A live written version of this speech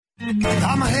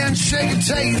I'm a handshake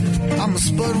tater, I'm a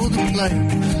spud with a player.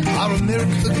 Our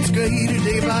America gets greater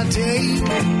day by day.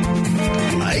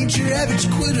 I ain't your average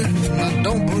quitter, I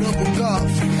don't put up with golf.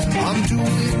 I'm doing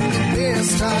the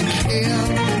best I can.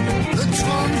 The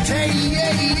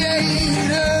Trump-tater,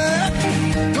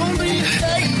 don't be a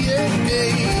hater.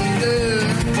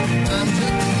 I'm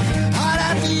just hot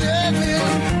at the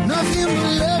oven, nothing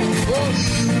but love for you.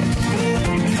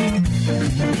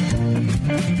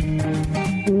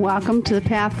 Welcome to the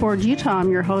Path Forward Utah. I'm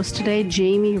your host today,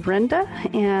 Jamie Renda,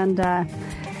 and I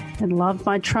love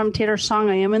my Trump-tater song.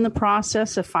 I am in the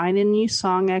process of finding a new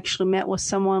song. I actually met with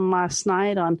someone last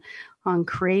night on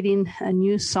creating a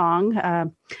new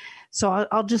song. So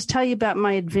I'll just tell you about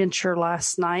my adventure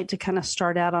last night to kind of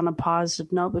start out on a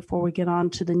positive note before we get on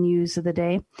to the news of the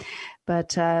day.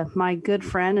 But my good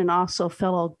friend and also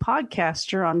fellow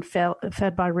podcaster on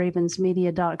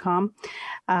fedbyravensmedia.com,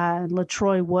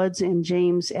 LaTroy Woods and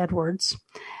James Edwards,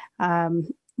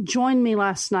 joined me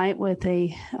last night with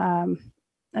a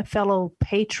fellow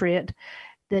patriot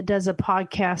that does a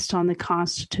podcast on the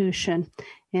Constitution.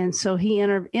 And so he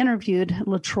interviewed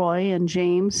LaTroy and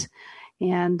James,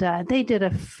 and they did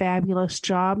a fabulous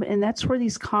job. And that's where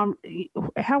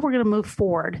how we're going to move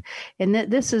forward. And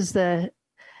this is the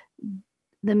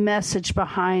message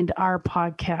behind our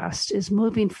podcast is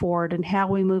moving forward and how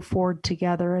we move forward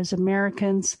together as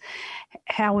Americans,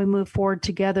 how we move forward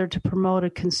together to promote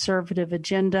a conservative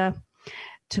agenda,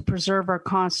 to preserve our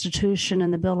Constitution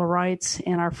and the Bill of Rights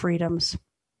and our freedoms.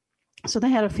 So they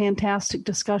had a fantastic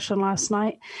discussion last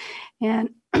night. And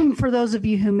for those of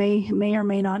you who may or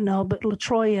may not know, but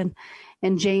LaTroy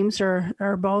and James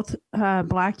are both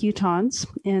Black Utahns,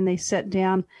 and they sat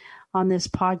down on this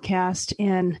podcast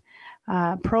in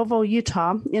Provo,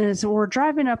 Utah. And as we're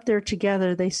driving up there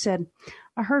together, they said,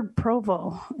 I heard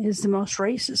Provo is the most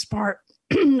racist part,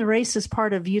 the racist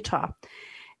part of Utah.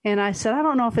 And I said, I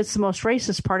don't know if it's the most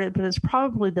racist part, but it's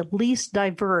probably the least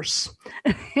diverse.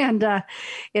 And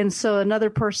so another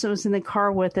person who was in the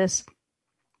car with us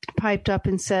piped up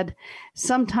and said,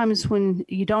 sometimes when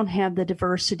you don't have the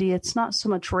diversity, it's not so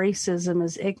much racism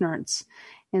as ignorance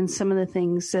and some of the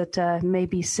things that may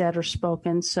be said or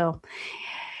spoken. So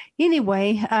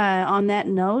anyway, on that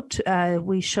note,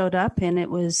 we showed up, and it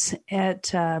was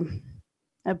at,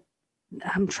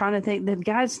 I'm trying to think, the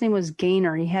guy's name was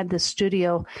Gaynor. He had the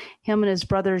studio. Him and his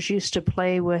brothers used to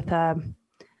play with, oh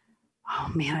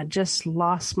man, I just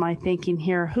lost my thinking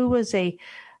here. Who was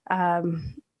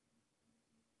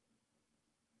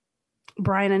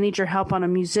Brian, I need your help on a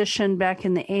musician back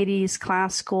in the 80s,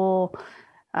 classical.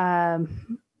 I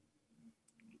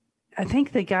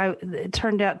think the guy, it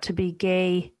turned out to be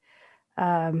gay.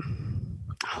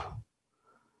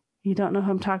 You don't know who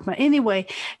I'm talking about. Anyway,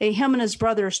 him and his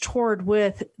brothers toured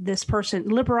with this person,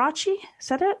 Liberace. Is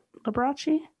that it?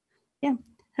 Liberace? Yeah.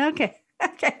 Okay.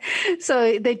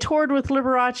 So they toured with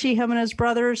Liberace, him and his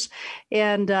brothers.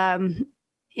 And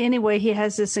anyway, he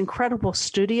has this incredible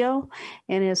studio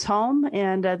in his home.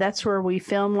 And that's where we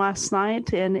filmed last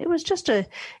night. And it was it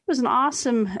was an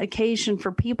awesome occasion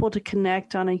for people to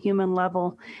connect on a human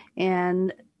level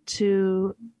and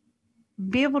to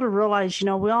be able to realize,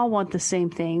 we all want the same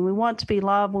thing. We want to be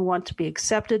loved. We want to be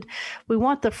accepted. We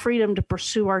want the freedom to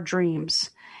pursue our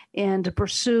dreams and to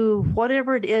pursue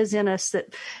whatever it is in us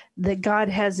that God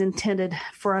has intended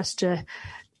for us to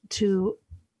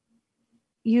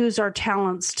use our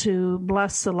talents to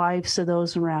bless the lives of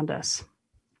those around us.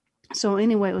 So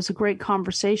anyway, it was a great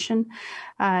conversation.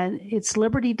 It's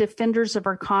Liberty Defenders of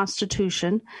Our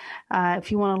Constitution.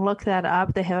 If you want to look that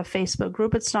up, they have a Facebook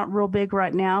group. It's not real big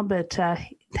right now, but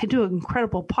they do an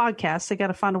incredible podcast. They got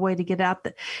to find a way to get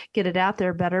it out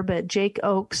there better. But Jake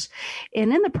Oaks,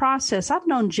 and in the process, I've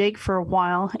known Jake for a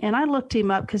while, and I looked him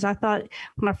up because I thought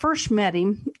when I first met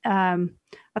him,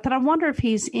 I thought, I wonder if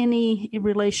he's any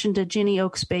relation to Jenny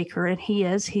Oaks Baker, and he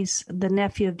is. He's the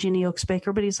nephew of Jenny Oaks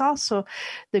Baker, but he's also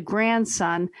the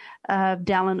grandson of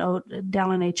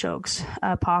Dallin H. Oaks,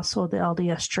 apostle of the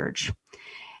LDS Church.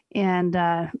 And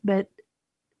but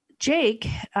Jake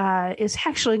is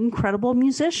actually an incredible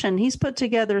musician. He's put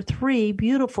together 3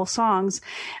 beautiful songs.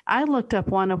 I looked up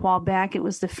one a while back. It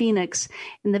was The Phoenix.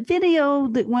 And the video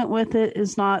that went with it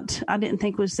I didn't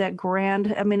think was that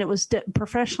grand. I mean, it was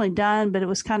professionally done, but it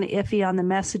was kind of iffy on the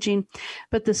messaging.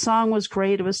 But the song was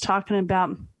great. It was talking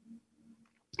about,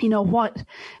 what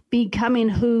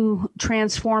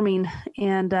transforming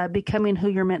and becoming who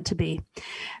you're meant to be.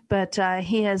 But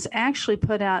he has actually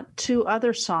put out 2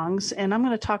 other songs, and I'm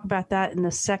going to talk about that in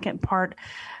the second part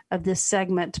of this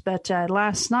segment. But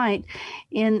last night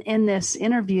in this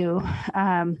interview,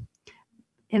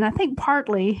 and I think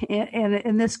partly,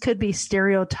 and this could be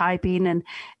stereotyping, and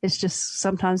it's just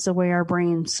sometimes the way our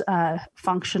brains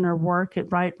function or work,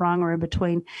 right, wrong, or in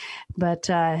between. But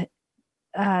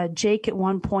Jake at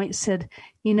one point said,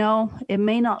 it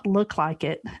may not look like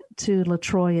it to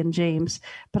LaTroy and James,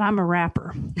 but I'm a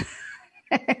rapper.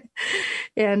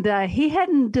 And he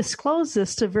hadn't disclosed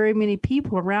this to very many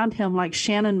people around him, like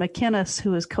Shannon McInnes,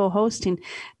 who was co-hosting,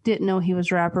 didn't know he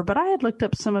was a rapper. But I had looked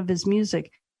up some of his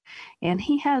music, and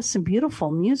he has some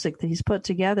beautiful music that he's put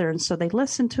together. And so they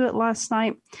listened to it last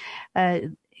night.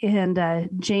 And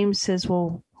James says,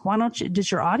 well, why don't you,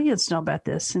 does your audience know about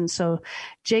this? And so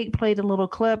Jake played a little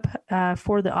clip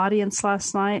for the audience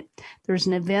last night. There's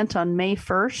an event on May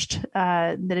 1st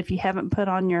that if you haven't put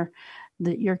on your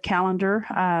calendar,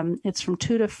 it's from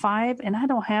 2 to 5, and I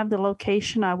don't have the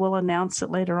location. I will announce it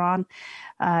later on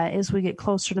as we get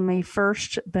closer to May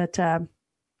 1st, but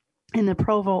in the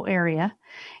Provo area.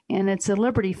 And it's a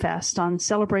Liberty Fest on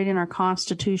celebrating our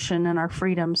Constitution and our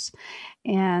freedoms.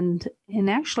 And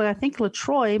actually, I think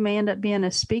LaTroy may end up being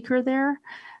a speaker there.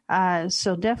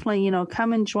 So definitely,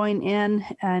 come and join in.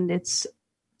 And it's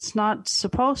not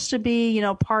supposed to be,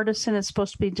 partisan. It's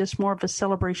supposed to be just more of a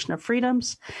celebration of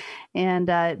freedoms. And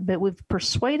but we've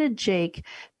persuaded Jake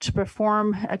to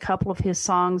perform a couple of his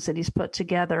songs that he's put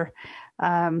together.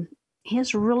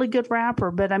 He's a really good rapper,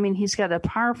 but he's got a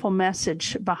powerful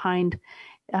message behind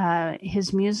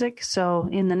his music. So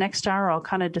in the next hour, I'll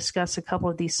kind of discuss a couple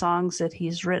of these songs that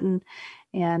he's written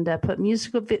and put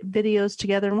musical videos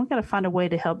together. And we've got to find a way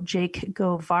to help Jake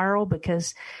go viral,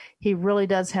 because he really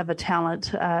does have a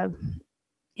talent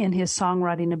in his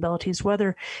songwriting abilities,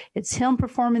 whether it's him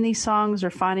performing these songs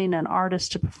or finding an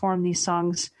artist to perform these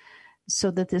songs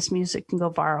so that this music can go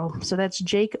viral. So that's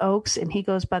Jake Oakes, and he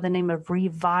goes by the name of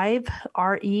Revive,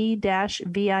 RE-VIVE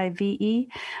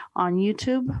on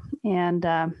YouTube. And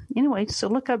anyway, so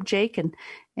look up Jake and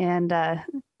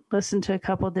listen to a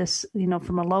couple of this,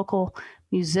 from a local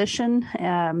musician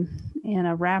and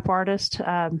a rap artist.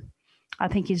 I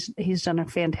think he's done a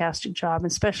fantastic job,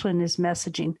 especially in his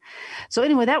messaging. So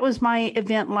anyway, that was my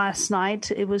event last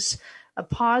night. It was a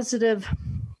positive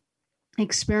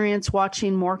experience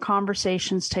watching more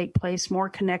conversations take place, more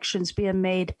connections being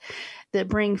made that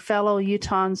bring fellow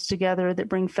Utahns together, that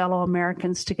bring fellow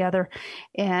Americans together.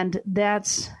 And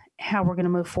that's how we're going to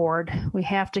move forward. We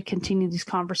have to continue these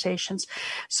conversations.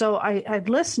 So I'd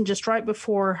listened just right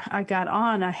before I got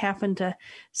on.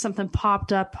 Something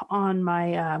popped up on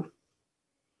my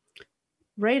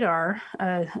radar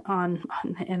and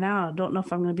now I don't know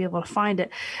if I'm going to be able to find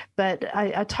it, but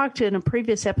I talked to in a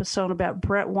previous episode about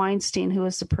Brett Weinstein, who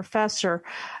is the professor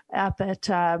up at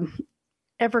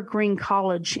Evergreen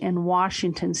College in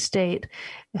Washington State,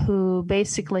 who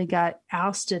basically got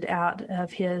ousted out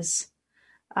of his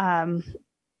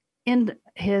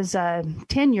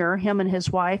tenure, him and his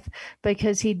wife,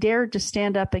 because he dared to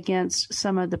stand up against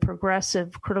some of the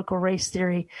progressive critical race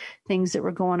theory things that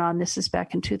were going on. This is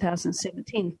back in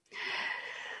 2017.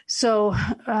 So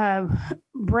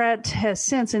Brett has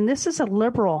since, and this is a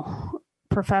liberal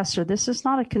professor. This is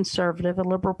not a conservative, a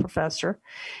liberal professor.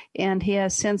 And he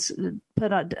has since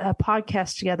put a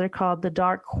podcast together called the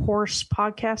Dark Horse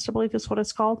Podcast, I believe is what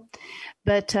it's called.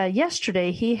 But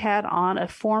yesterday he had on a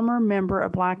former member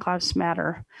of Black Lives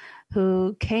Matter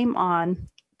who came on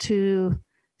to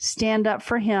stand up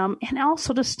for him and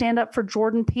also to stand up for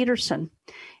Jordan Peterson.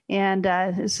 And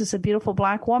this is a beautiful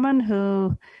Black woman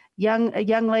a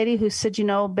young lady who said,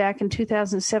 back in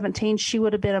 2017, she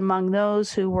would have been among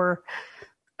those who were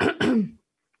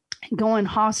going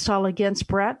hostile against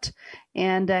Brett,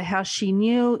 and how she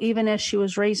knew, even as she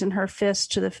was raising her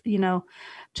fist to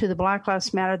the Black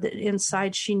Lives Matter, that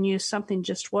inside she knew something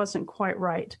just wasn't quite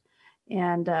right.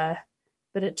 And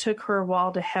but it took her a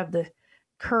while to have the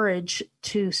courage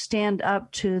to stand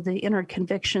up to the inner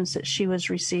convictions that she was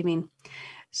receiving.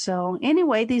 So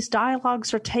anyway, these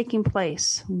dialogues are taking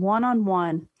place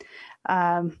one-on-one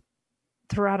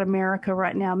throughout America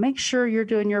right now. Make sure you're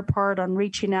doing your part on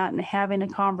reaching out and having a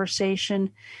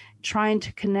conversation, trying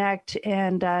to connect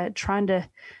and trying to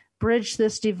bridge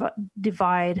this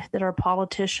divide that our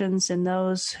politicians and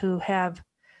those who have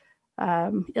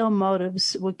ill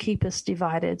motives would keep us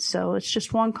divided. So it's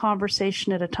just one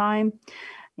conversation at a time.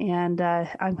 And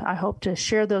I hope to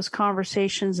share those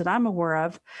conversations that I'm aware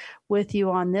of with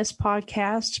you on this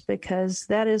podcast, because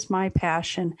that is my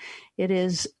passion. It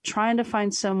is trying to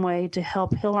find some way to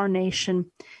help heal our nation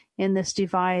in this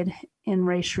divide in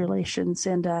race relations.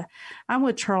 And I'm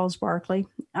with Charles Barkley.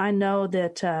 I know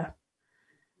that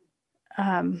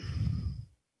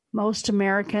most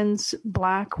Americans,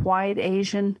 Black, white,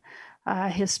 Asian,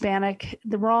 Hispanic.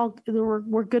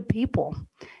 We're good people,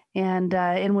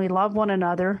 and we love one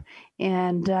another.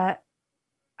 And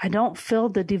I don't feel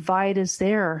the divide is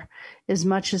there as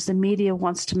much as the media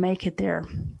wants to make it there.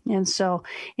 And so,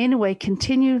 anyway,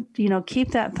 continue.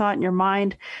 Keep that thought in your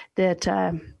mind that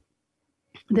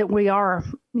we are,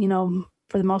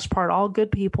 for the most part, all good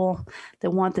people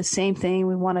that want the same thing.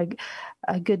 We want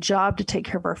a good job to take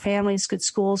care of our families, good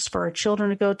schools for our children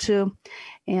to go to,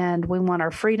 and we want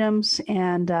our freedoms.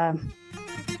 And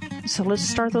so let's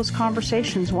start those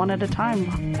conversations one at a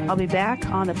time. I'll be back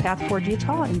on the Path Forward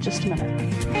Utah in just a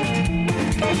minute.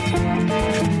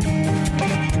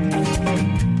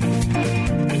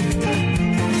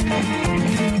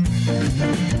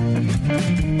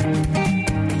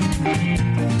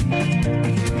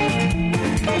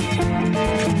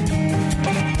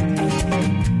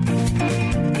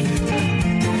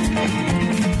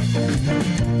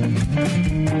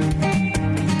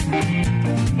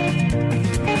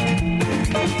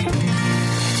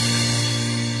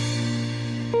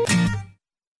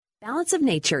 Balance of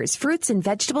Nature's fruits and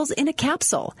vegetables in a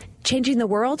capsule, changing the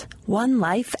world one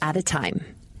life at a time.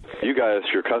 You guys,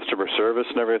 your customer service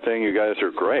and everything, you guys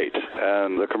are great.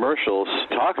 And the commercials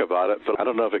talk about it, but I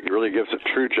don't know if it really gives it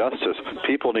true justice.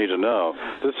 People need to know.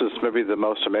 This is maybe the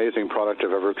most amazing product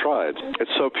I've ever tried. It's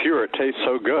so pure. It tastes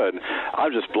so good.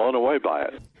 I'm just blown away by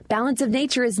it. Balance of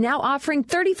Nature is now offering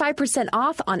 35%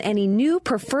 off on any new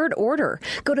preferred order.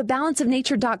 Go to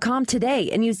balanceofnature.com today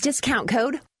and use discount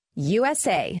code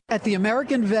USA. At the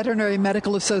American Veterinary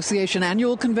Medical Association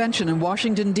Annual Convention in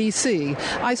Washington, D.C.,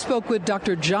 I spoke with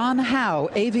Dr. John Howe,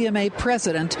 AVMA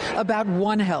President, about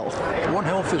One Health. One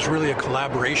Health is really a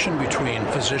collaboration between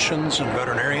physicians and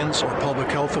veterinarians or public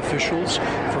health officials.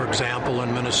 For example,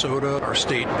 in Minnesota, our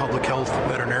state public health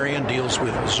veterinarian deals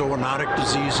with zoonotic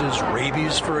diseases,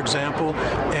 rabies, for example.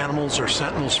 Animals are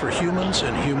sentinels for humans,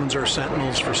 and humans are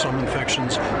sentinels for some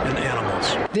infections in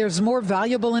animals. There's more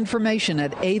valuable information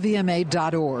at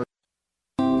avma.org.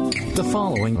 The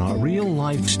following are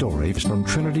real-life stories from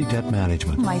Trinity Debt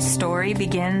Management. My story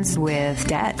begins with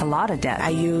debt, a lot of debt. I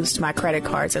used my credit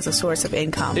cards as a source of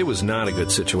income. It was not a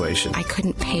good situation. I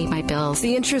couldn't pay my bills.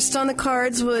 The interest on the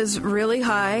cards was really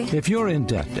high. If you're in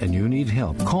debt and you need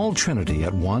help, call Trinity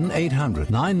at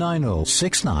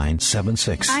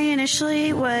 1-800-990-6976. I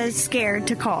initially was scared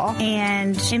to call,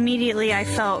 and immediately I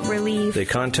felt relief. They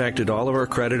contacted all of our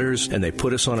creditors, and they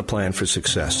put us on a plan for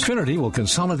success. Trinity will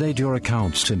consolidate your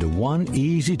accounts into one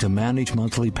easy-to-manage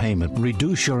monthly payment,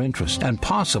 reduce your interest, and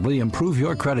possibly improve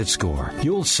your credit score.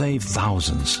 You'll save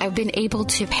thousands. I've been able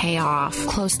to pay off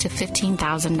close to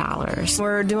 $15,000.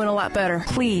 We're doing a lot better.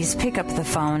 Please pick up the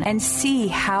phone and see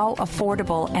how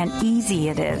affordable and easy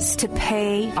it is to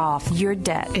pay off your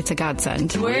debt. It's a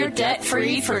godsend. We're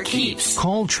debt-free for keeps.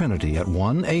 Call Trinity at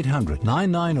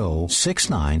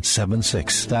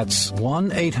 1-800-990-6976. That's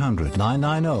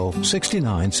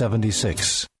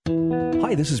 1-800-990-6976.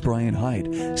 Hi, this is Brian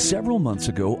Hyde. Several months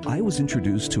ago, I was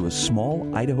introduced to a small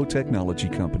Idaho technology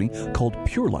company called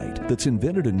Pure Light that's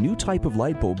invented a new type of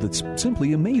light bulb that's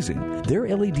simply amazing. Their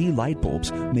LED light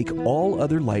bulbs make all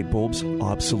other light bulbs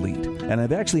obsolete, and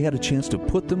I've actually had a chance to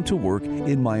put them to work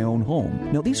in my own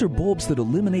home. Now, these are bulbs that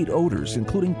eliminate odors,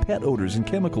 including pet odors and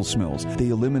chemical smells. They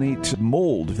eliminate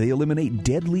mold. They eliminate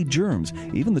deadly germs,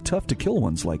 even the tough-to-kill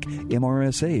ones like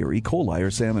MRSA or E. coli or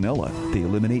Salmonella. They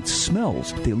eliminate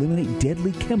smells. They eliminate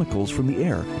deadly chemicals from the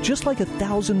air, just like a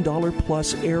 $1,000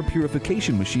 plus air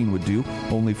purification machine would do,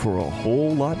 only for a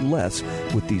whole lot less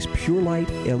with these Pure Light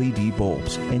LED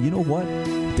bulbs. And you know what?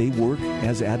 They work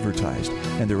as advertised,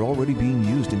 and they're already being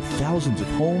used in thousands of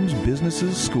homes,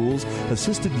 businesses, schools,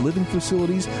 assisted living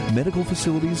facilities, medical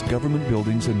facilities, government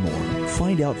buildings, and more.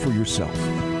 Find out for yourself.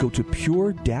 Go to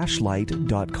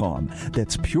pure-light.com.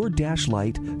 That's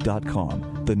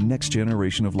pure-light.com, the next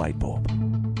generation of light bulb.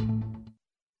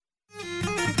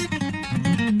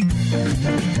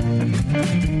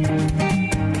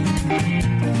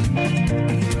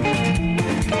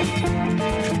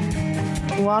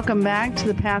 Welcome back to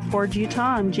the Path Forward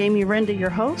Utah. I'm Jamie Renda, your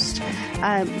host.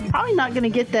 I'm probably not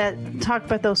going to talk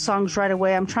about those songs right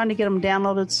away. I'm trying to get them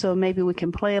downloaded so maybe we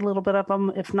can play a little bit of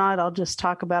them. If not, I'll just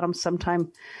talk about them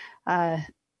sometime in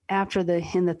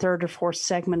the third or fourth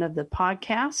segment of the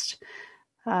podcast.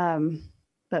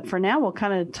 But for now, we'll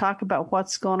kind of talk about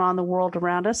what's going on in the world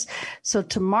around us. So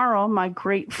tomorrow, my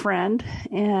great friend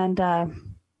and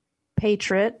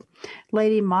patriot,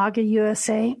 Lady MAGA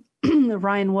USA,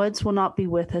 Ryan Woods, will not be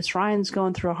with us. Ryan's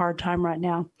going through a hard time right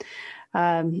now.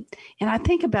 And I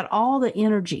think about all the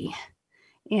energy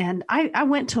And I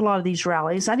went to a lot of these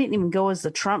rallies. I didn't even go as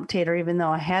the Trump-tator, even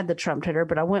though I had the Trump-tator,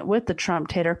 but I went with the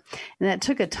Trump-tator. And that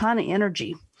took a ton of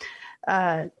energy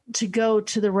to go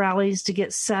to the rallies, to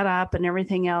get set up and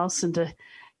everything else, and to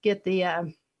get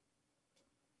the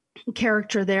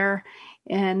character there.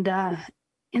 And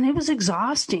it was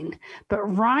exhausting. But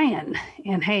Ryan,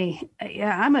 and hey,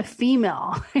 I'm a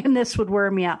female, and this would wear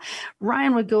me out.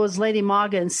 Ryan would go as Lady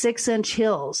MAGA in 6-inch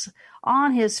heels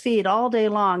on his feet all day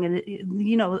long. And,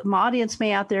 you know, my audience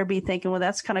may out there be thinking, well,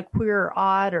 that's kind of queer or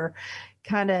odd, or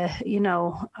kind of, you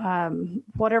know,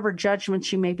 whatever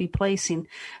judgments you may be placing.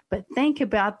 But think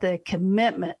about the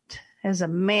commitment as a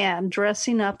man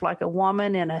dressing up like a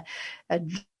woman in a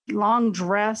long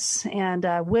dress and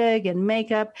a wig and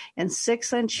makeup and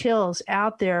 6-inch heels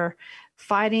out there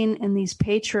fighting in these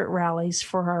patriot rallies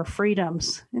for our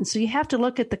freedoms. And so you have to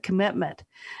look at the commitment.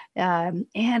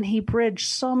 And he bridged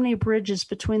so many bridges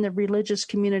between the religious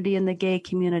community and the gay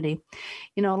community.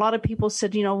 You know, a lot of people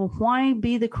said, you know,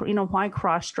 why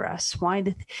cross dress?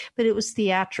 But it was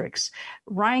theatrics.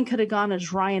 Ryan could have gone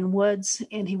as Ryan Woods,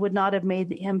 and he would not have made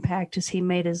the impact as he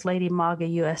made as Lady MAGA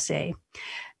USA.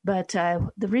 But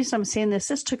the reason I'm saying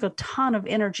this took a ton of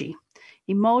energy,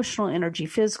 emotional energy,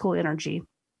 physical energy,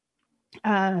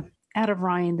 out of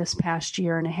Ryan this past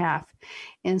year and a half,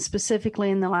 and specifically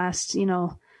in the last, you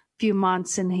know, few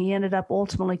months. And he ended up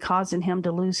ultimately causing him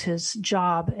to lose his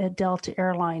job at Delta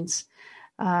Airlines.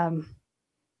 And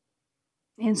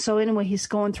so anyway, he's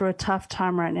going through a tough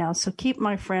time right now. So keep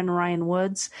my friend Ryan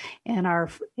Woods and our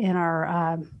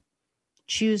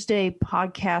Tuesday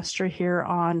podcaster here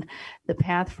on the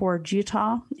Path Forward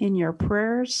Utah in your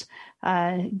prayers.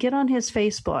 Get on his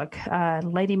Facebook,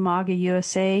 Lady MAGA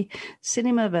USA. Send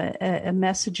him a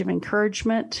message of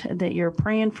encouragement that you're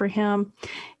praying for him,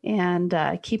 and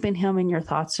keeping him in your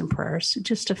thoughts and prayers.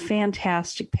 Just a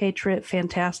fantastic patriot,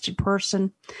 fantastic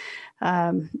person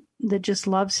that just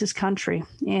loves his country.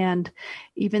 And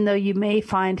even though you may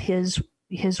find his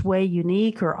way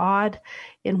unique or odd,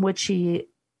 in which he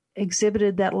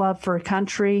exhibited that love for a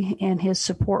country and his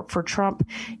support for Trump,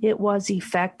 it was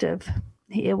effective.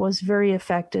 It was very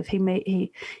effective.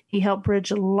 He helped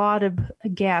bridge a lot of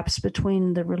gaps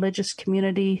between the religious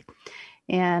community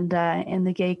and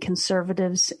the gay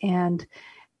conservatives, and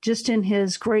just in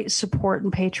his great support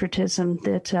and patriotism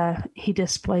that he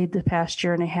displayed the past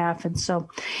year and a half. And so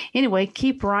anyway,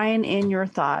 keep Ryan in your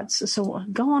thoughts. So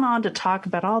going on to talk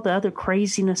about all the other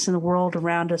craziness in the world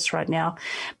around us right now.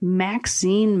 Mad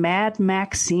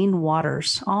Maxine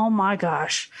Waters. Oh my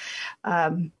gosh.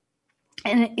 And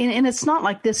it's not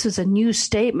like this is a new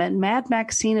statement. Mad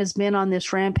Maxine has been on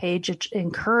this rampage,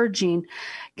 encouraging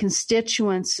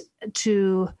constituents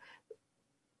to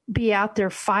be out there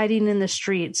fighting in the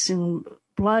streets and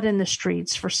blood in the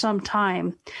streets for some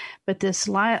time. But this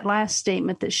last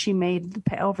statement that she made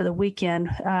over the weekend,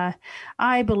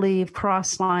 I believe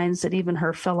crossed lines that even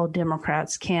her fellow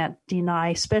Democrats can't deny,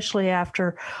 especially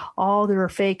after all their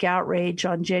fake outrage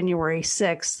on January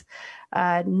 6th.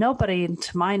 Nobody,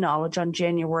 to my knowledge, on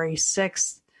January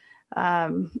 6th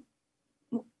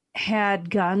had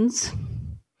guns.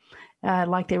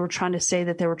 Like they were trying to say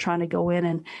that they were trying to go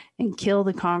in and kill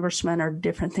the congressman or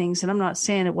different things. And I'm not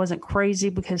saying it wasn't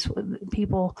crazy, because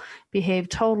people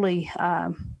behaved totally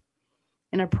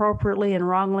inappropriately and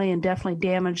wrongly, and definitely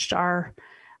damaged our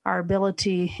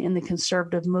ability in the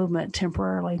conservative movement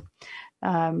temporarily.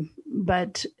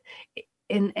 But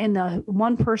in the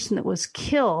one person that was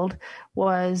killed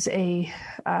was a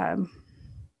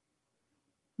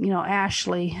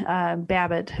Ashley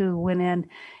Babbitt, who went in.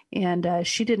 And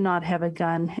she did not have a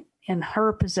gun in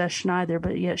her possession either,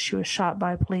 but yet she was shot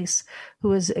by police, who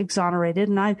was exonerated.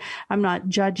 And I'm not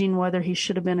judging whether he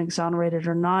should have been exonerated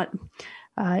or not.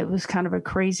 It was kind of a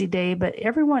crazy day, but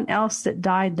everyone else that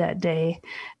died that day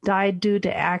died due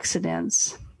to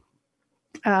accidents.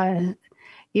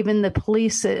 Even the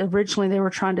police, originally they were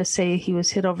trying to say he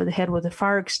was hit over the head with a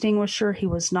fire extinguisher. He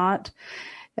was not.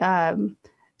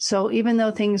 So even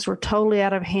though things were totally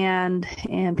out of hand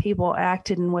and people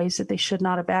acted in ways that they should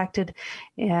not have acted,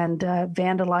 and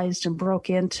vandalized and broke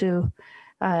into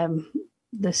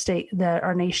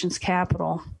our nation's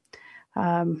capital.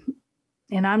 And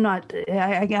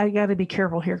I got to be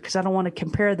careful here, because I don't want to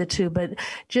compare the two, but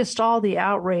just all the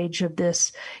outrage of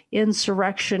this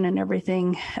insurrection and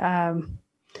everything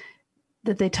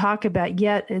that they talk about,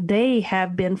 yet they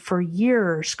have been for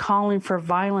years calling for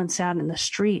violence out in the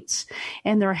streets.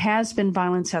 And there has been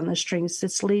violence out in the streets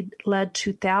that's led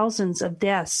to thousands of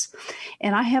deaths.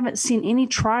 And I haven't seen any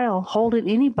trial holding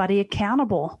anybody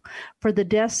accountable for the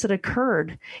deaths that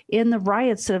occurred in the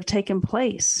riots that have taken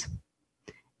place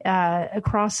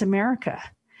across America.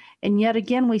 And yet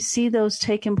again, we see those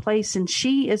taking place, and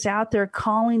she is out there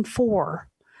calling for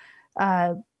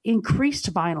increased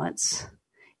violence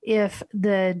if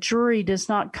the jury does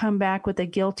not come back with a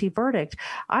guilty verdict.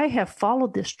 I have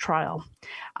followed this trial.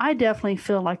 I definitely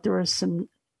feel like there was some,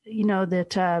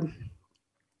 that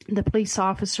the police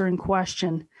officer in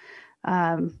question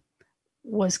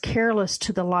was careless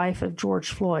to the life of George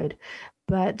Floyd.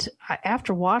 But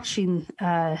after watching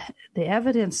the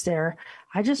evidence there,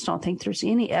 I just don't think there's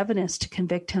any evidence to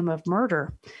convict him of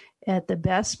murder. At the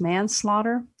best,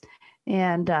 manslaughter.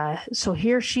 And so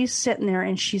here she's sitting there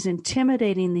and she's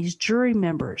intimidating these jury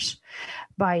members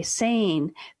by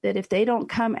saying that if they don't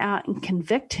come out and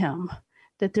convict him,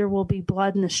 that there will be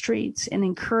blood in the streets, and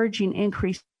encouraging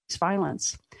increased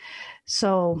violence.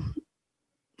 So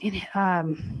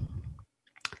I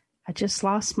just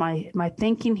lost my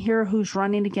thinking here. Who's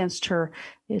running against her?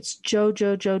 It's Joe.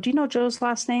 Do you know Joe's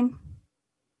last name,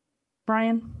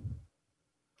 Brian?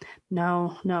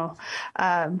 No.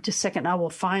 Just a second. I will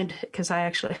find it because I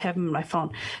actually have him on my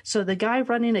phone. So the guy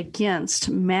running against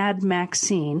Mad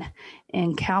Maxine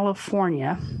in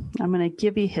California, I'm going to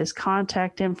give you his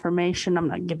contact information. I'm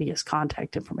not going to give you his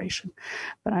contact information,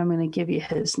 but I'm going to give you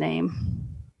his name.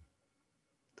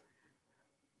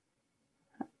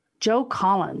 Joe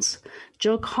Collins.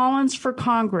 Joe Collins for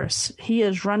Congress. He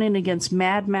is running against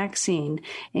Mad Maxine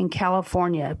in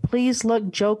California. Please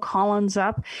look Joe Collins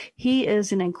up. He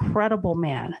is an incredible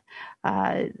man.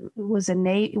 Was in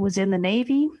the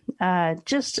Navy.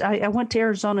 I went to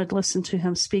Arizona to listen to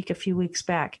him speak a few weeks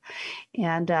back,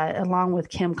 and along with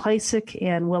Kim Klacik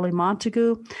and Willie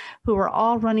Montague, who are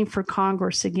all running for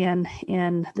Congress again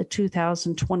in the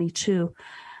 2022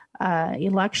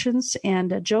 elections,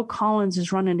 and Joe Collins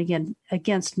is running again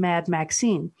against Mad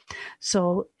Maxine.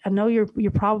 So I know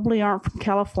you probably aren't from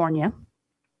California,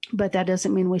 but that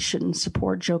doesn't mean we shouldn't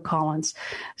support Joe Collins.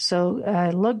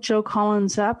 So look Joe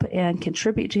Collins up and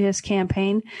contribute to his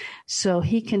campaign so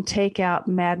he can take out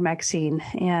Mad Maxine.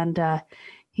 And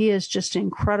he is just an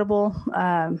incredible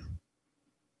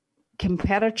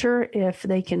competitor. If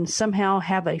they can somehow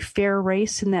have a fair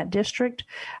race in that district,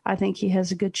 I think he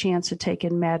has a good chance of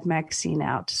taking Mad Maxine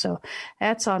out. So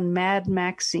that's on Mad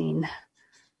Maxine.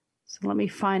 So let me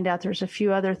find out. There's a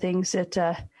few other things that,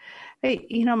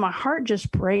 my heart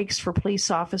just breaks for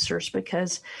police officers,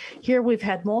 because here we've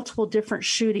had multiple different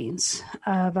shootings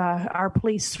of our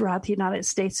police throughout the United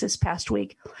States this past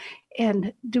week.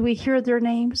 And do we hear their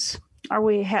names?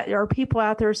 Are people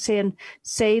out there saying,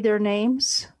 say their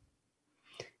names?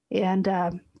 And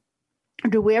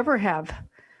do we ever have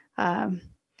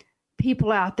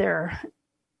people out there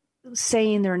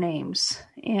saying their names?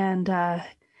 And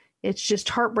it's just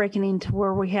heartbreaking to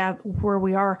where we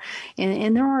are.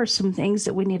 And there are some things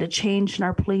that we need to change in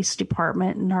our police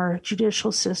department and our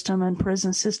judicial system and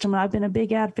prison system. And I've been a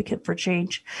big advocate for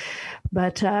change.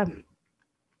 But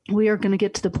we are going to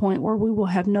get to the point where we will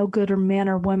have no good or men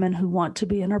or women who want to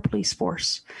be in our police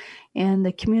force. And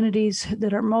the communities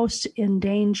that are most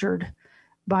endangered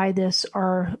by this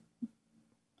are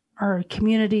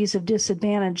communities of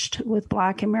disadvantaged with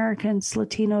Black Americans,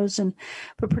 Latinos,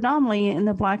 but predominantly in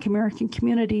the Black American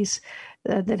communities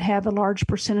that have a large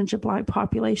percentage of Black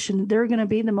population. They're going to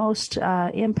be the most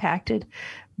impacted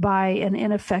by an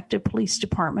ineffective police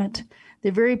department.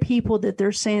 The very people that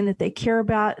they're saying that they care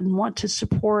about and want to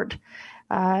support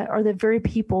are the very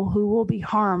people who will be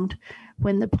harmed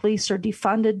when the police are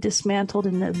defunded, dismantled,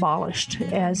 and abolished,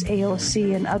 as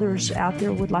AOC and others out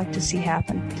there would like to see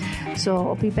happen. So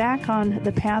I'll be back on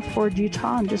The Path Forward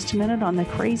Utah in just a minute on the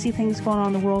crazy things going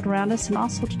on in the world around us, and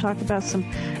also to talk about some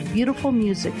beautiful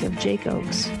music of Jake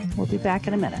Oaks. We'll be back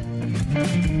in a minute.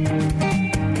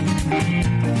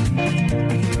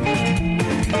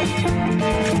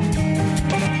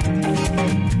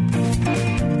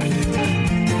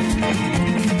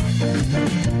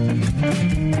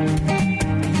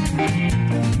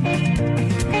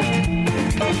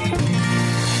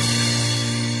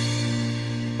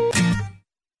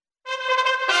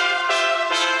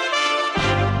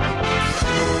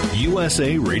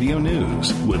 USA Radio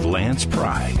News with Lance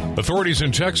Pry. Authorities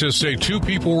in Texas say 2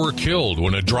 people were killed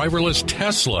when a driverless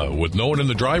Tesla with no one in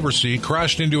the driver's seat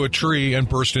crashed into a tree and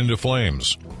burst into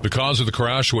flames. The cause of the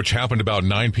crash, which happened about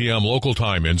 9 p.m. local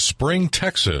time in Spring,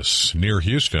 Texas, near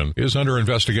Houston, is under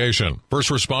investigation. First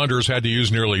responders had to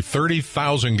use nearly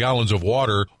 30,000 gallons of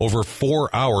water over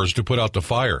 4 hours to put out the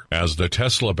fire, as the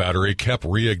Tesla battery kept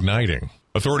reigniting.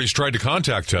 Authorities tried to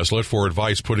contact Tesla for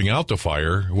advice putting out the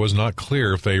fire. It was not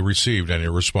clear if they received any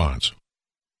response.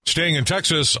 Staying in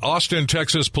Texas, Austin,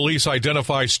 Texas police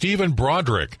identify Stephen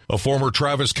Broderick, a former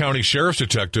Travis County Sheriff's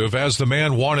detective, as the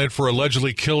man wanted for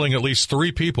allegedly killing at least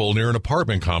 3 people near an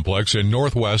apartment complex in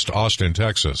northwest Austin,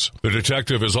 Texas. The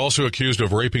detective is also accused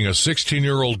of raping a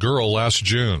 16-year-old girl last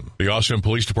June. The Austin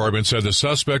Police Department said the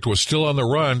suspect was still on the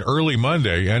run early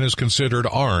Monday and is considered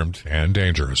armed and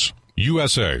dangerous.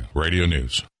 USA Radio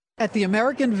News. At the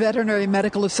American Veterinary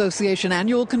Medical Association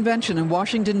annual convention in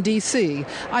Washington, D.C.,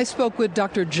 I spoke with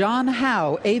Dr. John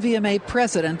Howe, AVMA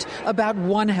president, about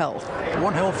One Health.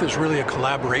 One Health is really a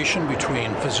collaboration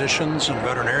between physicians and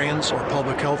veterinarians or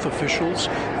public health officials.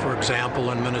 For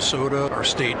example, in Minnesota, our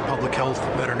state public health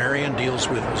veterinarian deals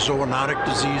with zoonotic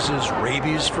diseases,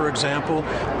 rabies, for example.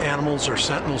 Animals are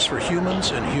sentinels for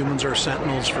humans, and humans are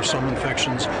sentinels for some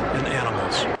infections in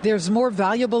animals. There's more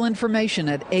valuable information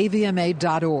at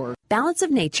avma.org. Balance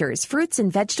of Nature's fruits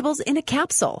and vegetables in a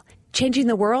capsule, changing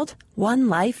the world one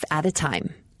life at a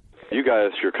time. You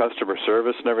guys, your customer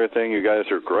service and everything, you guys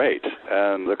are great.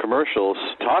 And the commercials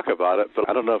talk about it, but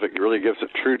I don't know if it really gives it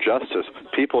true justice.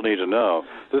 People need to know.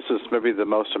 This is maybe the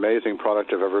most amazing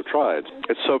product I've ever tried.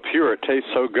 It's so pure, it tastes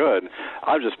so good.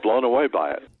 I'm just blown away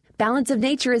by it. Balance of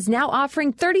Nature is now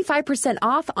offering 35%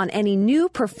 off on any new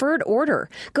preferred order.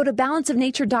 Go to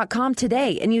balanceofnature.com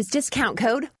today and use discount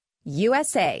code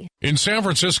USA. In San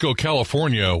Francisco,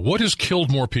 California, what has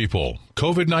killed more people,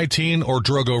 COVID-19 or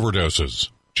drug overdoses?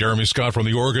 Jeremy Scott from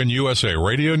the Oregon USA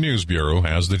Radio News Bureau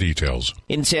has the details.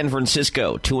 In San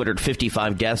Francisco,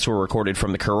 255 deaths were recorded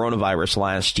from the coronavirus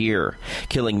last year,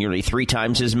 killing nearly 3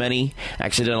 times as many,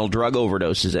 accidental drug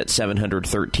overdoses at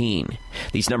 713.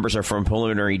 These numbers are from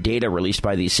preliminary data released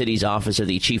by the city's Office of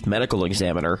the Chief Medical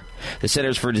Examiner. The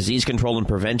Centers for Disease Control and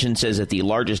Prevention says that the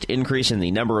largest increase in the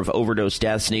number of overdose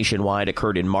deaths nationwide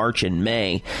occurred in March and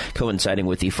May, coinciding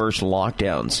with the first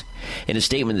lockdowns. In a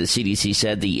statement, the CDC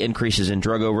said the increases in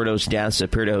drug overdose deaths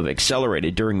appear to have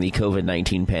accelerated during the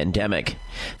COVID-19 pandemic.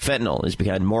 Fentanyl has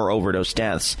behind more overdose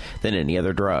deaths than any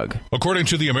other drug. According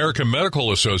to the American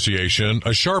Medical Association,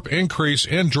 a sharp increase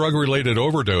in drug-related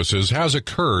overdoses has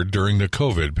occurred during the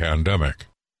COVID pandemic.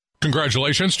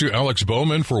 Congratulations to Alex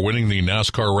Bowman for winning the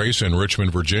NASCAR race in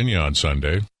Richmond, Virginia on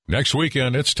Sunday. Next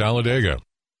weekend, it's Talladega.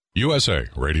 USA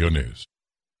Radio News.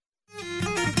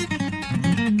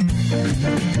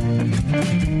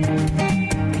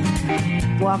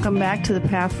 Welcome back to the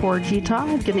Path Forward Utah.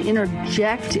 I'm going to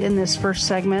interject in this first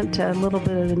segment a little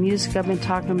bit of the music I've been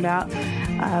talking about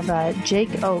of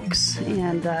Jake Oaks,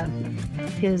 and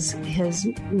his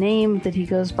name that he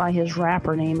goes by, his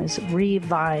rapper name is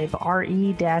Revive,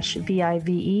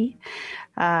 R-E-V-I-V-E.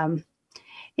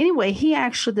 Anyway, he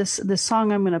actually, this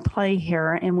song I'm going to play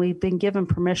here, and we've been given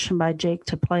permission by Jake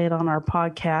to play it on our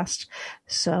podcast.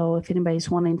 So if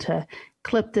anybody's wanting to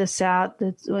clip this out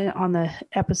on the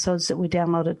episodes that we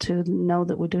downloaded to, know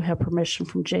that we do have permission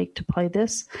from Jake to play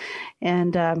this.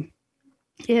 And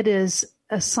it is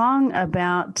a song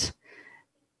about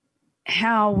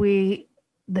how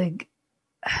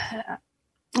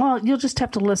well, you'll just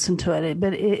have to listen to it,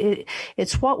 but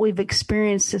it's what we've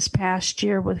experienced this past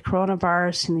year with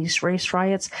coronavirus and these race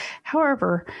riots.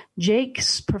 However,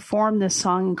 Jake's performed this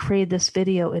song and created this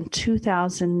video in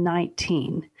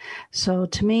 2019. So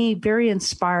to me, very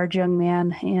inspired young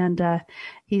man, and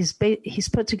he's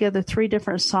put together 3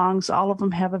 different songs. All of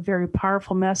them have a very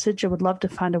powerful message. I would love to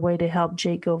find a way to help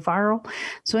Jake go viral.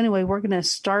 So anyway, we're going to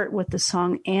start with the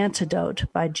song Antidote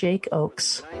by Jake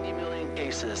Oaks. 90 million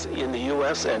cases in the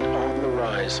U.S. and on the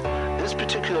rise. This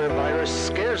particular virus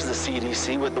scares the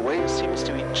CDC with the way it seems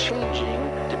to be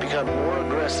changing to become more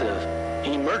aggressive.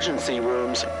 Emergency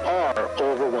rooms are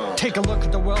overwhelmed. Take a look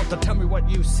at the world to tell me what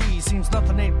you see. Seems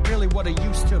nothing ain't really what it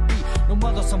used to be. No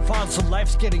mothers and fathers, so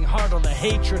life's getting harder. The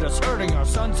hatred is hurting our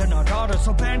sons and our daughters.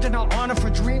 Abandon our honor for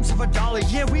dreams of a dollar.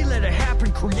 Yeah, we let it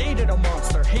happen, created a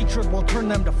monster. Hatred will turn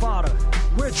them to fodder.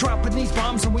 We're dropping these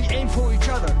bombs and we aim for each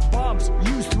other. Bombs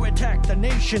used to attack the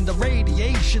nation. The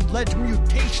radiation led to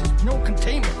mutations. No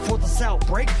containment for this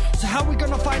outbreak. So how we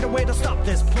gonna find a way to stop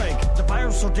this plague? The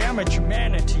virus will damage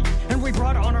humanity, and we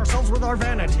brought on ourselves with our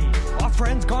vanity. Our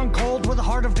friends gone cold with a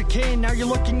heart of decay. Now you're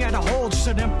looking at a hole, just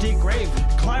an empty grave.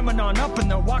 Climbing on up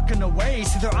and they're walking away.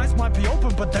 See, their eyes might be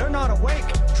open, but they're not awake.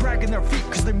 Dragging their feet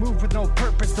cause they move with no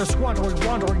purpose. They're squandering,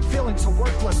 wandering, feeling so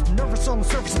worthless. Nervous on the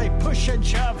surface, they push and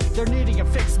shove. They're needing a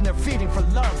fix and they're feeding for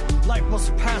love. Light will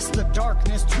surpass the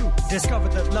darkness too. Discover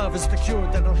that love is the cure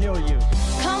that'll heal you.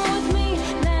 Come with me,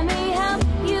 let me help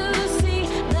you see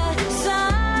the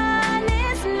sun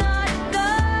is not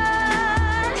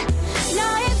gone.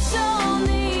 Now it's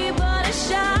only but a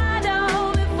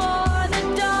shadow before the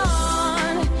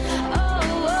dawn.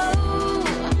 Oh,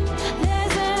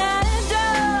 there's an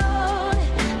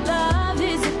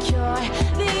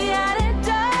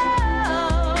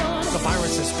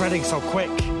happening so quick.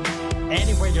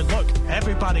 Anywhere you look,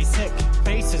 everybody's sick.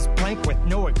 Faces blank with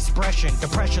no expression.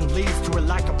 Depression leads to a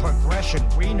lack of progression.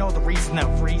 We know the reason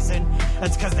of reason.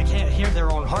 That's because they can't hear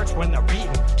their own hearts when they're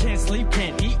beating. Can't sleep,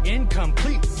 can't eat,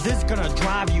 incomplete. This is gonna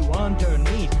drive you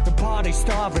underneath. The body's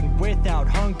starving without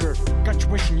hunger. Got you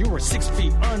wishing you were 6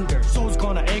 feet under. Soul's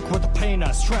gonna ache with the pain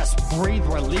of stress. Breathe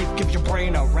relief, give your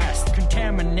brain a rest.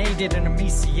 Contaminated and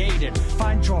emaciated.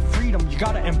 Find your freedom, you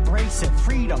gotta embrace it.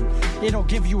 Freedom, it'll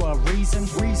give you a reason.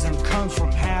 Reason comes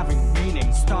from having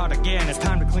meaning. Start again, it's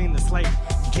time to clean the slate.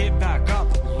 Get back up,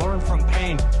 learn from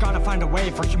pain. Gotta find a way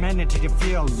for humanity to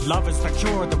feel. Love is the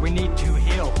cure that we need to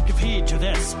heal. Give heed to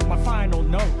this, my final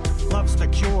note. Love's the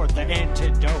cure, the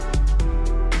antidote.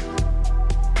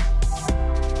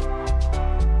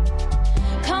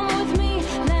 Come with me,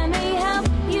 let me help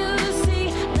you see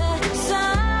the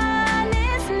sun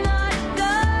is not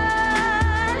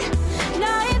gone.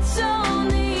 Now it's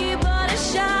only but a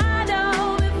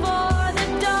shadow before the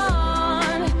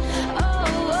dawn.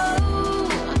 Oh,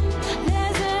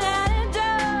 there's an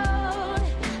antidote.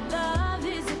 Love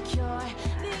is a cure.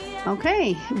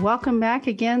 Okay, welcome back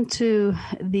again to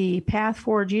the Path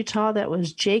Forward Utah. That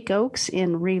was Jake Oaks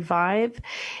in Revive,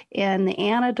 and the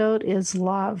antidote is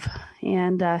love.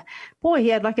 And boy, he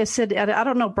had, like I said, I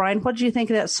don't know, Brian, what did you think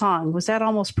of that song? Was that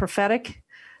almost prophetic?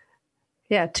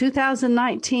 Yeah,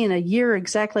 2019,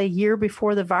 exactly a year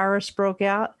before the virus broke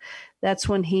out. That's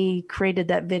when he created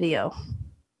that video.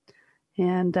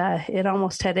 And it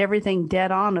almost had everything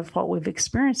dead on of what we've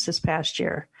experienced this past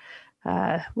year.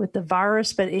 With the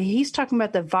virus, but he's talking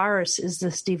about the virus is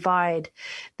this divide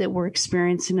that we're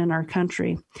experiencing in our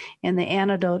country, and the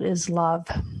antidote is love.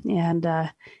 And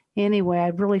anyway, I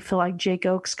really feel like Jake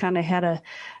Oaks kind of had a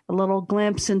little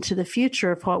glimpse into the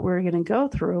future of what we're going to go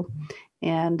through,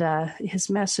 and his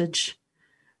message,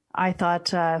 I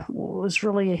thought, was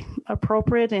really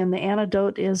appropriate, and the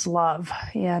antidote is love.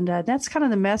 And that's kind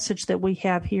of the message that we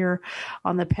have here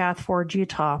on the Path Forward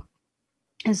Utah.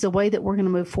 Is the way that we're going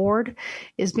to move forward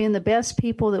is being the best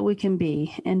people that we can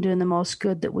be and doing the most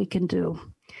good that we can do.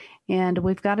 And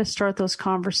we've got to start those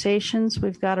conversations.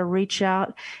 We've got to reach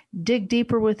out, dig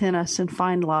deeper within us and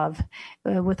find love.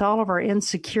 With all of our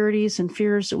insecurities and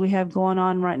fears that we have going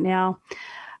on right now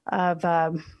of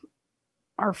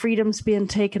our freedoms being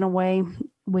taken away,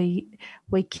 we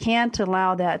can't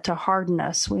allow that to harden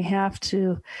us. We have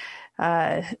to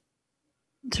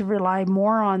rely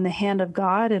more on the hand of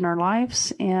God in our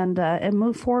lives and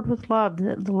move forward with love.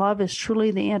 The love is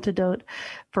truly the antidote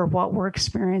for what we're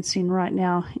experiencing right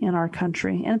now in our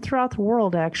country and throughout the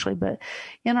world, actually, but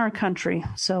in our country.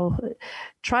 So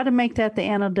try to make that the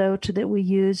antidote that we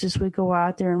use as we go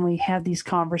out there and we have these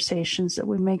conversations, that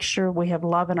we make sure we have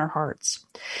love in our hearts.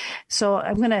 So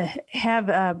I'm going to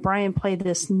have Brian play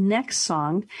this next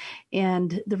song.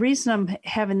 And the reason I'm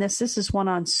having this is one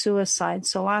on suicide.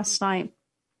 So last night,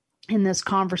 in this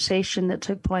conversation that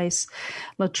took place,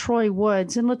 LaTroy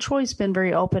Woods, and LaTroy's been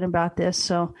very open about this,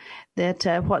 so that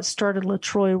what started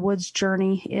LaTroy Woods'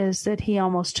 journey is that he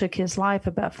almost took his life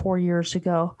about 4 years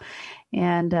ago.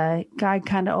 And God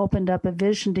kind of opened up a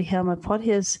vision to him of what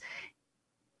his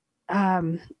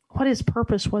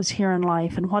purpose was here in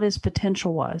life and what his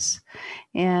potential was.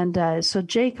 And so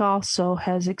Jake also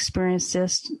has experienced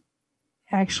this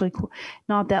actually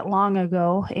not that long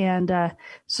ago. And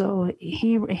so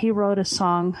he wrote a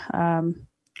song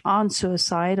on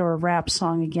suicide, or a rap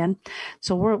song again.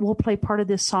 So we'll play part of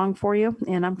this song for you.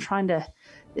 And I'm trying to,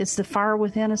 it's The Fire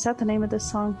Within. Is that the name of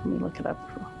this song? Let me look it up.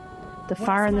 The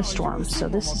Fire in the Storm. So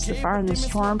this is The Fire in the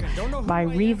Storm by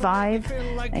Revive,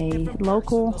 a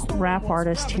local rap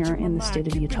artist here in the state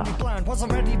of Utah. Wasn't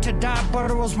ready to die,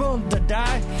 but I was willing to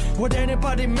die. Would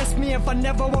anybody miss me if I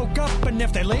never woke up? And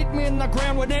if they laid me in the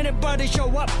ground, would anybody show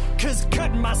up? Cause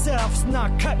cutting myself's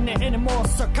not cutting it anymore.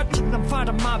 So cutting the part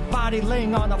of my body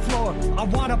laying on the floor. I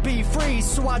wanna be free,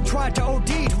 so I tried to OD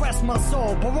to rest my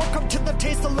soul. But woke up to the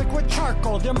taste of liquid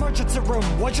charcoal. The emergency room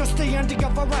was just the ending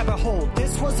of a rabbit hole.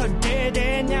 This was a dead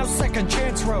end, now second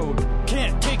chance road.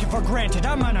 Can't take it for granted,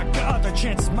 I might not get other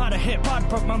chances. Might have hit bottom,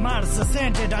 but my mind is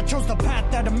ascended. I chose the path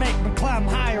that'll make me climb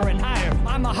higher and higher.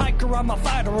 I'm a hiker, I'm a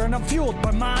fighter, and I'm fueled by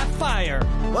my fire.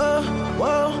 Whoa,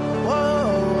 whoa,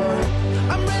 whoa.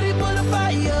 I'm ready for the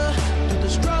fire. Through the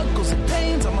struggles and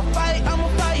pains, I'm a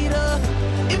fighter.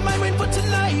 It might rain for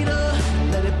tonight,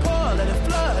 let it pour, let it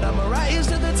flood. I'm a rise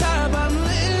to the top, I'm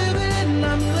living, oh.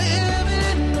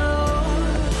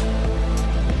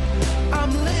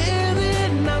 I'm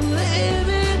living,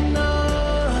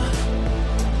 oh.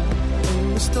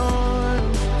 In the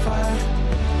storm, fire.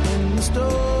 In the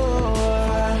storm,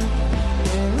 fire.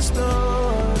 In the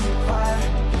storm, fire.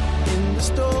 In the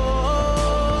storm,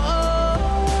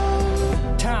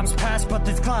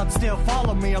 Dark clouds still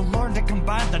follow me. I learned to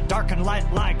combine the dark and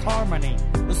light like harmony.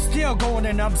 I'm still going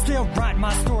and I'm still writing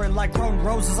my story like grown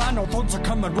roses. I know thorns are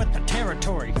coming with the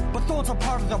territory, but thorns are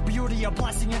part of the beauty, a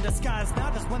blessing in disguise.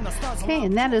 That is when the stars. Okay,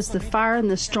 and that is The Fire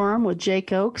and the Storm with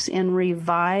Jake Oaks in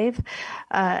Revive.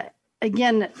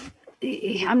 Again,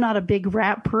 I'm not a big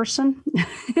rap person,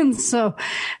 and so,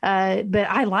 but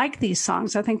I like these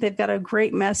songs. I think they've got a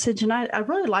great message, and I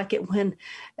really like it when,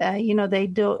 they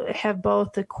do have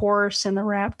both the chorus and the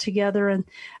rap together, and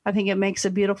I think it makes a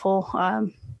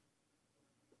beautiful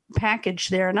package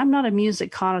there. And I'm not a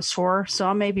music connoisseur, so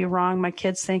I may be wrong. My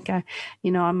kids think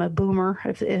I'm a boomer,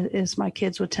 as my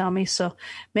kids would tell me. So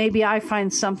maybe I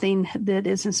find something that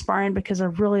is inspiring because I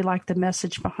really like the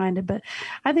message behind it. But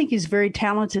I think he's very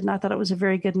talented, and I thought it was a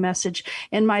very good message.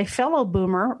 And my fellow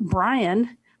boomer,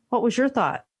 Brian, what was your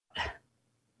thought?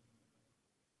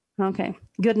 Okay,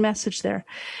 good message there.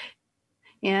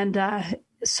 And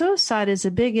suicide is a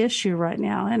big issue right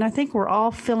now. And I think we're all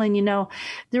feeling,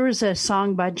 there was a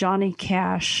song by Johnny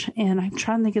Cash, and I'm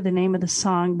trying to think of the name of the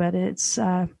song, but it's,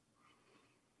 oh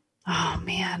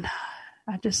man,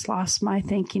 I just lost my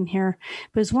thinking here.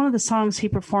 But it's one of the songs he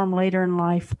performed later in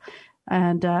life.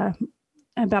 And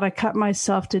about I cut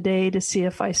myself today to see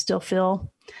if I still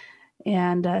feel.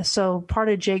 And so part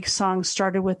of Jake's song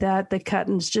started with that. The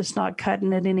cutting's just not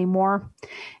cutting it anymore.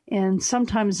 And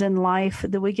sometimes in life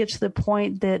that we get to the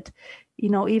point that,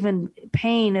 even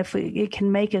pain, if it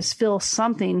can make us feel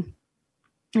something,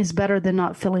 is better than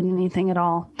not feeling anything at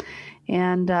all.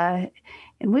 And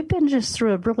we've been just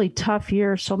through a really tough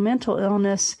year. So mental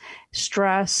illness,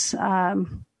 stress,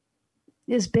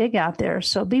 is big out there.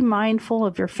 So be mindful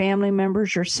of your family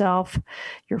members, yourself,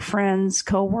 your friends,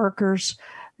 coworkers,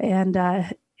 and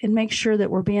make sure that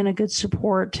we're being a good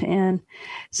support. And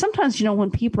sometimes,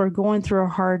 when people are going through a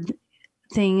hard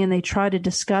thing and they try to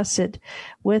discuss it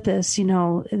with us,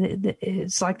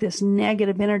 it's like this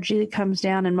negative energy that comes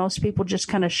down, and most people just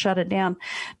kind of shut it down.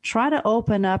 Try to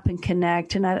open up and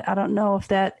connect. And I don't know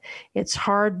if it's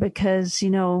hard because,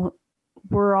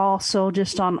 we're also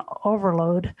just on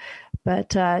overload. But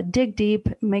dig deep,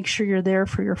 make sure you're there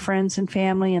for your friends and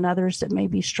family and others that may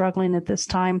be struggling at this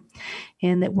time,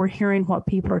 and that we're hearing what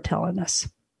people are telling us.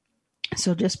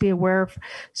 So just be aware of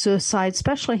suicide,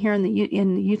 especially here in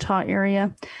the Utah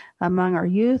area among our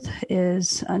youth,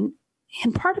 and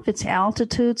part of it's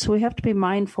altitude. So we have to be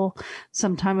mindful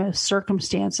sometimes of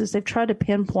circumstances. They've tried to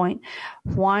pinpoint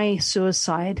why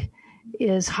suicide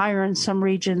is higher in some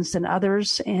regions than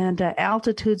others, and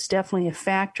altitude's definitely a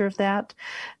factor of that.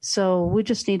 So we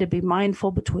just need to be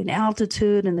mindful between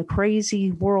altitude and the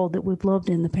crazy world that we've lived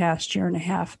in the past year and a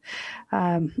half,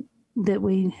 that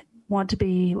we want to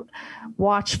be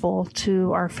watchful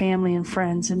to our family and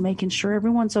friends and making sure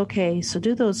everyone's okay. So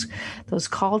do those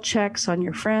call checks on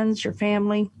your friends, your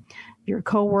family, your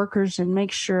coworkers, and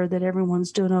make sure that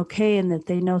everyone's doing okay and that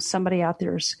they know somebody out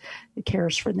there that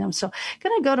cares for them. So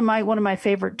going to go to one of my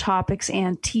favorite topics,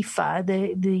 Antifa,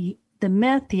 the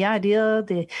myth, the idea,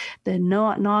 the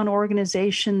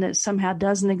non-organization that somehow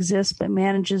doesn't exist but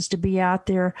manages to be out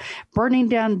there burning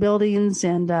down buildings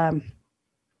and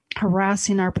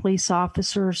harassing our police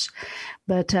officers.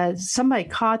 But somebody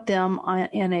caught them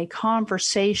in a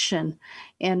conversation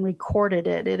and recorded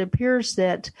it. It appears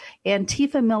that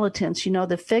Antifa militants,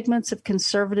 the figments of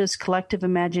conservatives' collective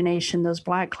imagination, those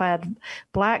black-clad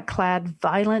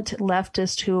violent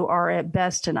leftists who are at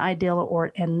best an ideal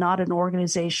and not an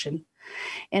organization,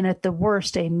 and at the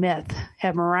worst a myth,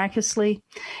 have miraculously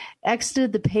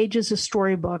exited the pages of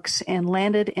storybooks and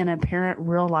landed in an apparent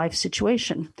real-life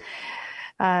situation.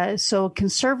 So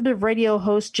conservative radio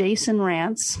host Jason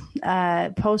Rantz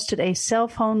posted a cell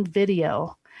phone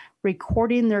video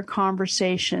recording their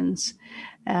conversations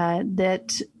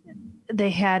that they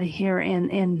had here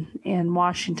in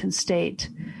Washington State.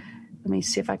 Let me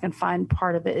see if I can find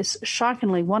part of it. It's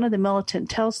shockingly, one of the militant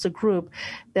tells the group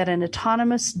that an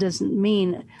autonomous doesn't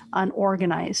mean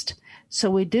unorganized. So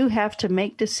we do have to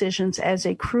make decisions as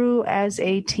a crew, as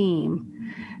a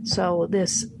team. So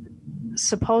this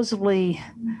supposedly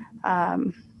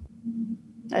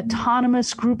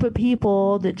autonomous group of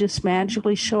people that just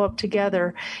magically show up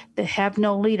together that have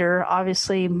no leader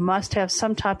obviously must have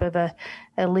some type of a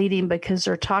leading, because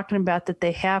they're talking about that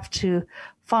they have to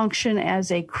function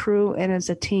as a crew and as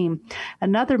a team.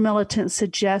 Another militant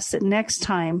suggests that next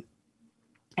time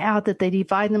out that they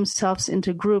divide themselves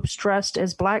into groups dressed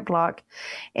as Black Bloc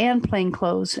and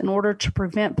plainclothes in order to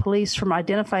prevent police from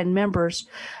identifying members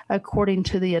according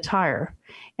to the attire.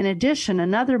 In addition,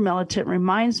 another militant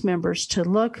reminds members to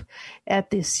look at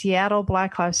the Seattle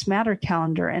Black Lives Matter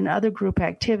calendar and other group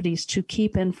activities to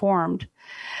keep informed.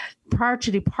 prior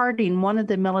to departing, one of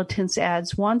the militants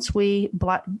adds, once we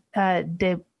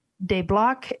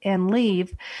deblock and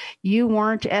leave, you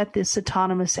weren't at this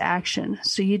autonomous action.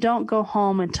 So you don't go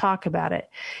home and talk about it.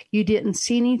 You didn't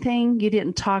see anything. You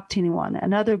didn't talk to anyone.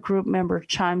 Another group member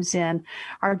chimes in.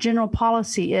 Our general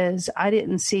policy is, I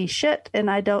didn't see shit and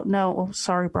I don't know. Oh,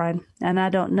 sorry, Brian. And I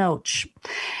don't know.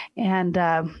 And,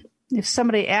 if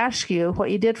somebody asks you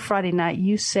what you did Friday night,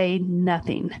 you say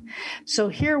nothing. So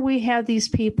here we have these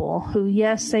people who,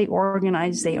 yes, they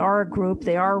organize, they are a group,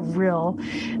 they are real,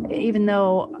 even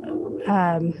though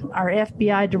our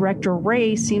FBI Director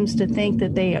Wray seems to think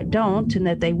that they don't and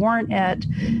that they weren't at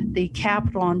the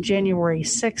Capitol on January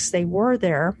 6th. They were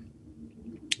there.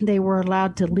 They were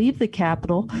allowed to leave the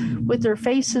Capitol with their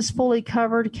faces fully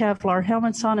covered, Kevlar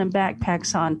helmets on, and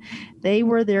backpacks on. They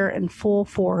were there in full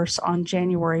force on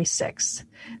January 6th.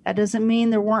 That doesn't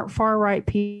mean there weren't far-right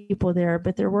people there,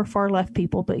 but there were far-left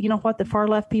people. But you know what? The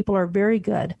far-left people are very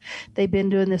good. They've been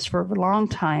doing this for a long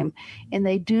time, and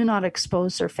they do not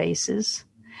expose their faces.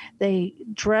 They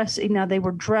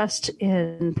were dressed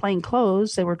in plain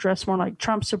clothes. They were dressed more like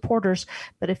Trump supporters.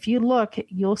 But if you look,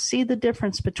 you'll see the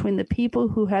difference between the people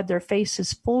who had their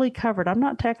faces fully covered. I'm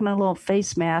not talking a little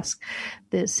face mask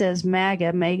that says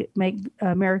MAGA, make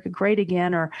America great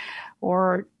again,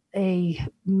 or a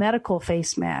medical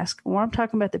face mask. Well, I'm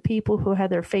talking about the people who had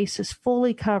their faces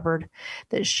fully covered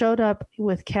that showed up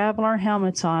with Kevlar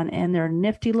helmets on and their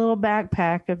nifty little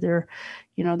backpack of their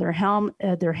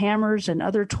hammers and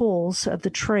other tools of the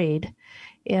trade,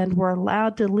 and were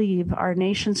allowed to leave our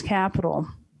nation's capital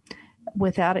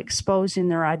without exposing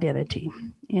their identity.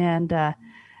 And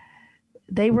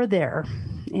they were there,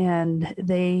 and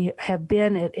they have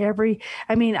been at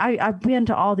I've been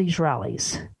to all these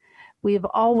rallies. We have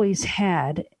always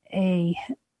had an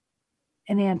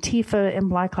Antifa and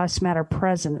Black Lives Matter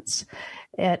presence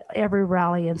at every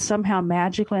rally, and somehow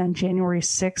magically on January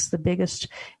 6th, the biggest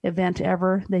event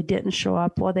ever, they didn't show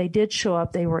up. Well, they did show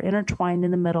up. They were intertwined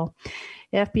in the middle.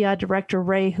 FBI Director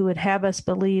Wray, who would have us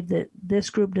believe that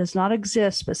this group does not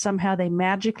exist, but somehow they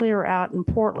magically are out in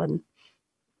Portland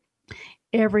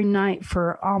every night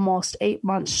for almost 8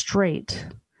 months straight,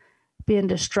 being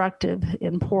destructive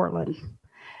in Portland.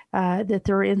 That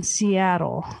they're in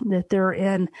Seattle, that they're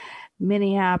in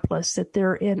Minneapolis, that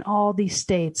they're in all these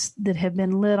states that have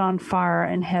been lit on fire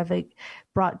and have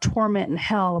brought torment and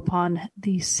hell upon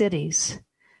these cities,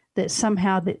 that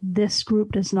somehow this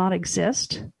group does not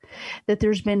exist, that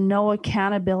there's been no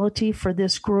accountability for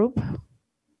this group.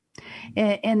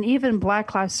 And even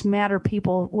Black Lives Matter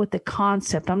people with the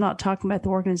concept, I'm not talking about the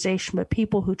organization, but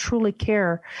people who truly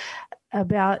care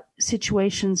about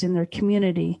situations in their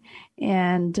community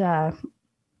and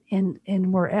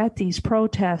were at these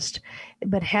protests,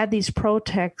 but had these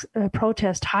protests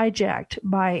hijacked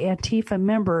by Antifa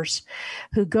members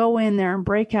who go in there and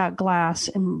break out glass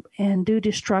and do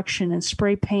destruction and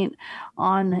spray paint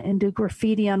on and do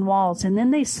graffiti on walls. And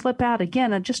then they slip out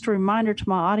again. And just a reminder to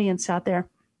my audience out there,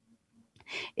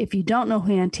 if you don't know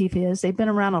who Antifa is, they've been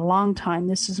around a long time.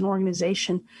 This is an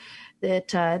organization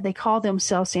that they call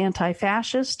themselves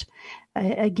anti-fascist.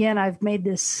 Again, I've made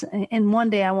this, and one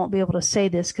day I won't be able to say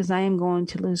this because I am going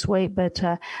to lose weight, but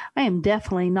I am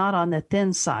definitely not on the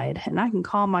thin side. And I can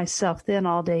call myself thin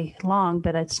all day long,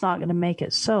 but it's not going to make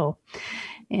it so.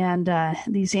 And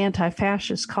these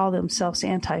anti-fascists call themselves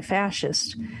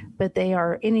anti-fascist, but they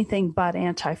are anything but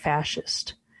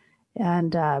anti-fascist.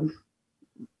 And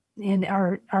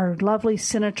our lovely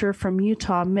senator from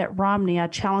Utah, Mitt Romney, I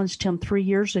challenged him 3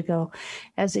 years ago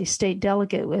as a state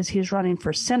delegate as he was running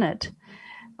for Senate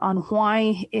on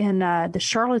why in the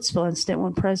Charlottesville incident,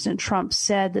 when President Trump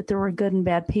said that there were good and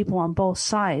bad people on both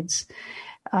sides,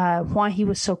 why he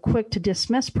was so quick to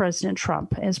dismiss President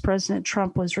Trump, as President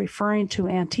Trump was referring to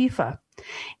Antifa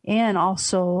and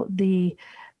also the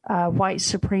white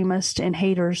supremacists and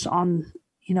haters on,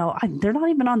 they're not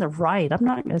even on the right. I'm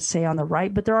not going to say on the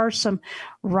right, but there are some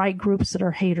right groups that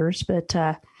are haters. But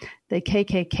the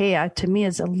KKK, to me,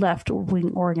 is a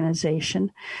left-wing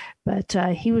organization. But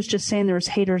he was just saying there's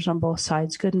haters on both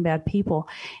sides, good and bad people.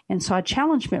 And so I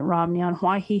challenged Mitt Romney on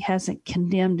why he hasn't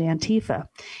condemned Antifa.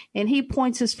 And he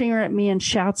points his finger at me and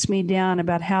shouts me down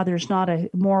about how there's not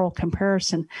a moral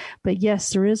comparison. But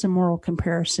yes, there is a moral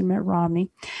comparison, Mitt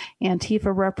Romney.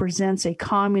 Antifa represents a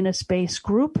communist-based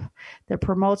group that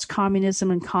promotes communism,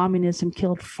 and communism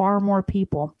killed far more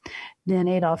people than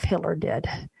Adolf Hitler did.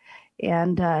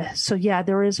 And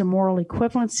there is a moral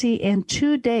equivalency. And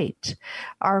to date,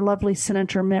 our lovely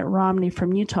Senator Mitt Romney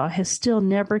from Utah has still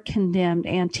never condemned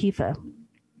Antifa.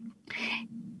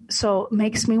 So it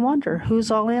makes me wonder,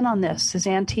 who's all in on this? Is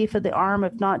Antifa the arm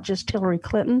of not just Hillary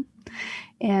Clinton?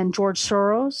 And George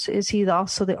Soros, is he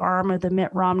also the arm of the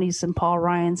Mitt Romneys and Paul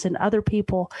Ryans and other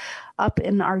people up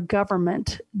in our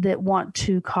government that want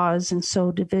to cause and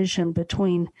sow division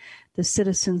between the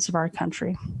citizens of our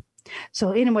country?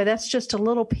 So anyway, that's just a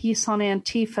little piece on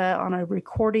Antifa on a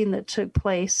recording that took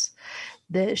place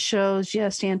that shows,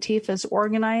 yes, Antifa is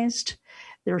organized.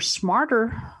 They're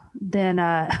smarter than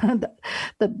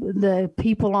the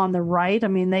people on the right. I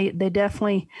mean, they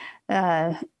definitely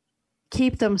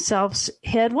keep themselves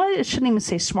hid. Well, I shouldn't even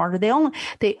say smarter. They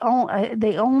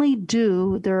only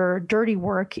do their dirty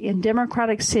work in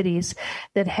democratic cities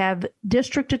that have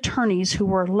district attorneys who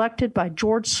were elected by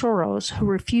George Soros who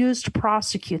refused to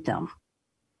prosecute them.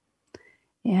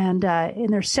 And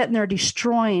they're sitting there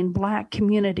destroying black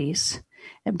communities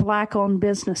and black-owned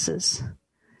businesses.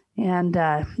 And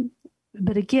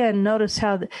but again, notice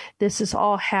how this is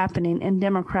all happening in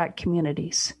Democrat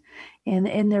communities.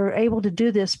 And they're able to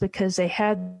do this because they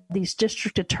had these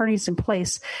district attorneys in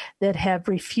place that have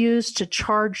refused to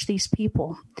charge these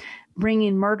people,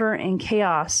 bringing murder and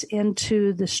chaos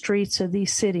into the streets of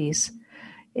these cities,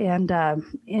 and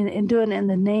doing it in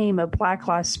the name of Black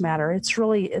Lives Matter. It's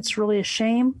really a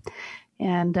shame,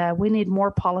 and we need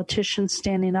more politicians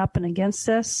standing up and against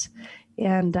this.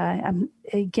 And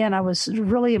I was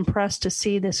really impressed to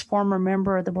see this former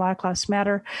member of the Black Lives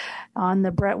Matter on the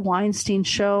Brett Weinstein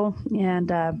show and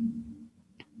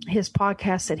his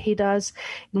podcast that he does.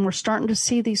 And we're starting to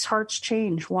see these hearts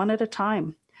change one at a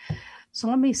time. So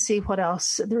let me see what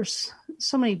else. There's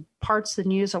so many parts of the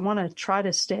news. I want to try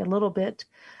to stay a little bit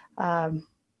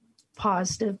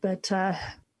positive, but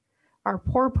our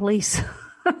poor police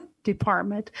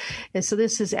department. And so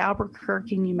this is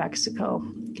Albuquerque, New Mexico.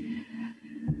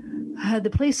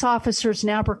 The police officers in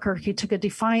Albuquerque took a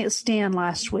defiant stand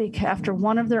last week after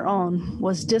one of their own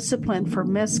was disciplined for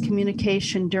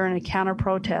miscommunication during a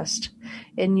counter-protest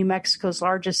in New Mexico's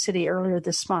largest city earlier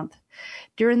this month.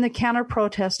 During the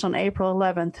counter-protest on April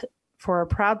 11th for a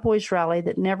Proud Boys rally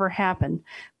that never happened,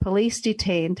 police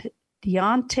detained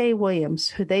Deontay Williams,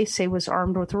 who they say was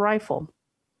armed with a rifle.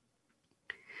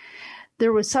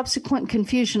 There was subsequent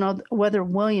confusion on whether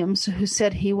Williams, who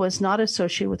said he was not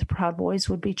associated with the Proud Boys,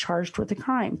 would be charged with a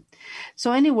crime.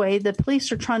 So anyway, the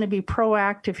police are trying to be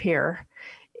proactive here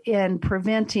in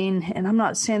preventing, and I'm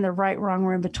not saying they're right, wrong,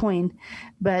 or in between,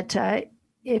 but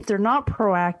if they're not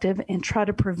proactive and try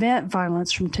to prevent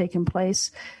violence from taking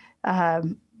place,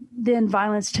 then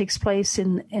violence takes place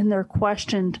and they're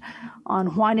questioned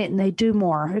on why didn't they do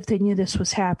more if they knew this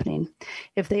was happening.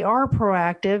 If they are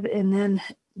proactive and then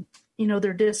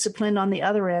they're disciplined on the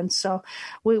other end. So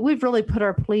we've really put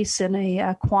our police in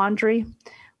a quandary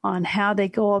on how they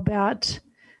go about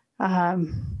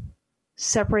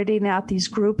separating out these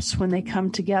groups when they come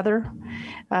together.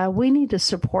 We need to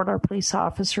support our police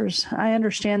officers. I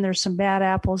understand there's some bad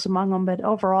apples among them, but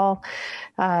overall,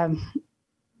 our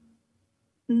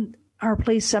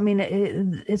police,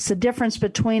 it's the difference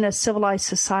between a civilized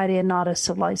society and not a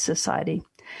civilized society.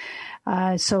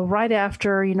 So right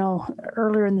after,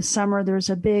 earlier in the summer, there's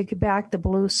a big Back the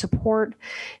Blue support.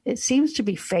 It seems to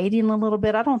be fading a little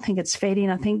bit. I don't think it's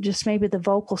fading. I think just maybe the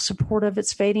vocal support of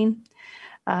it's fading.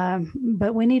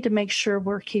 But we need to make sure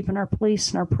we're keeping our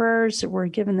police in our prayers, that we're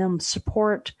giving them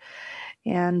support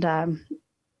and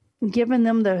giving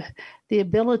them the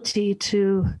ability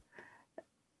to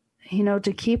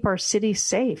keep our city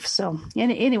safe. So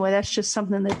anyway, that's just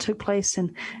something that took place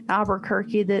in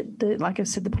Albuquerque that like I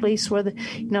said, the police were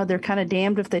they're kind of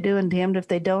damned if they do and damned if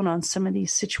they don't on some of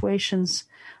these situations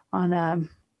on,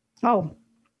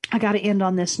 I got to end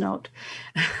on this note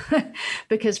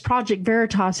because Project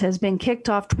Veritas has been kicked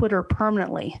off Twitter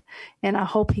permanently, and I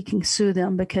hope he can sue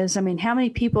them because, how many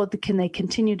people can they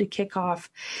continue to kick off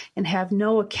and have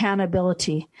no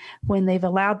accountability when they've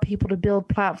allowed people to build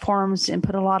platforms and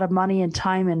put a lot of money and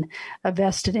time and a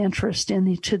vested interest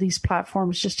into these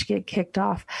platforms just to get kicked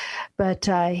off? But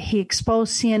he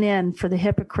exposed CNN for the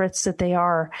hypocrites that they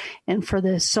are and for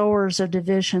the sowers of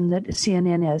division that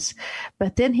CNN is.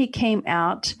 But then he came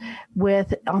out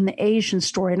on the Asian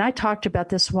story. And I talked about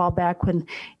this a while back when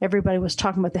everybody was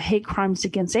talking about the hate crimes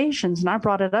against Asians. And I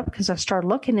brought it up because I started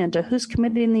looking into who's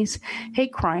committing these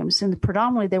hate crimes. And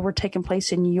predominantly they were taking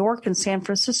place in New York and San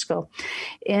Francisco.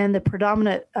 And the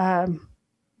predominant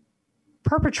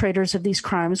perpetrators of these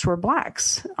crimes were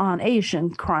blacks on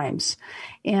Asian crimes.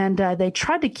 And they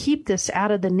tried to keep this out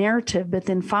of the narrative, but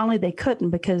then finally they couldn't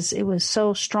because it was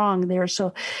so strong there.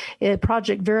 So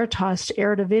Project Veritas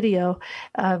aired a video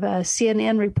of a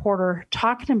CNN reporter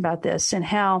talking about this and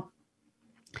how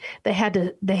they had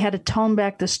to tone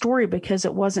back the story because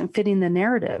it wasn't fitting the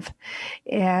narrative.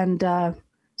 And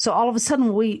So all of a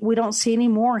sudden, we don't see any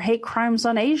more hate crimes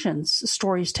on Asians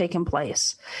stories taking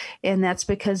place. And that's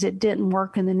because it didn't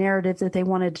work in the narrative that they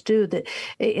wanted to do. That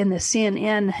in the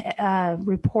CNN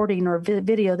reporting or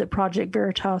video that Project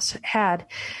Veritas had,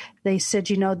 they said,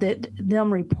 that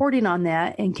them reporting on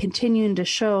that and continuing to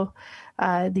show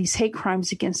these hate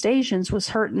crimes against Asians was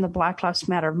hurting the Black Lives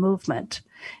Matter movement.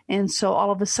 And so all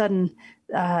of a sudden,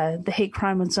 the hate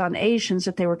crime was on Asians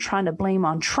that they were trying to blame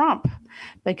on Trump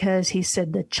because he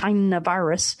said the China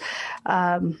virus,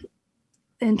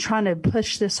 and trying to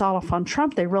push this all off on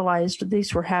Trump. They realized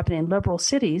these were happening in liberal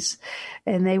cities,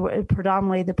 and they were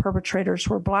predominantly the perpetrators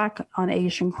were Black on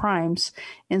Asian crimes.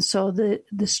 And so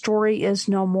the story is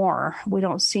no more. We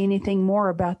don't see anything more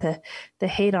about the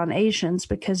hate on Asians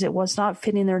because it was not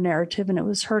fitting their narrative, and it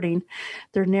was hurting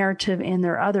their narrative and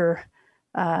their other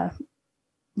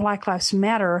Black Lives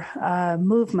Matter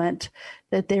movement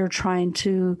that they're trying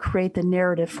to create the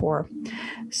narrative for.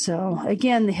 So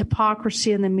again, the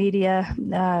hypocrisy in the media,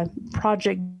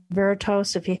 Project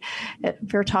Veritas, if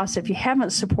you haven't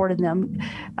supported them,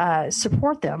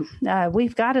 support them.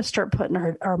 We've got to start putting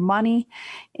our money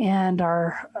and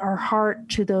our heart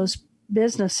to those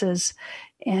businesses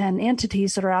and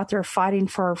entities that are out there fighting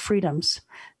for our freedoms.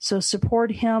 So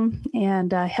support him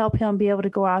and help him be able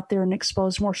to go out there and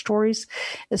expose more stories.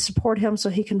 Support him so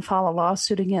he can file a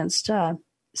lawsuit against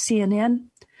CNN.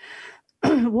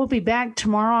 We'll be back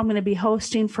tomorrow. I'm going to be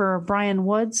hosting for Brian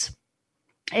Woods,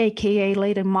 a.k.a.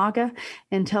 Lady Maga,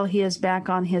 until he is back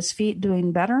on his feet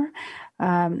doing better.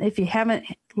 If you haven't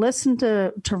listened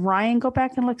to Ryan, go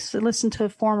back and listen to a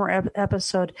former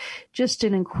episode. Just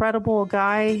an incredible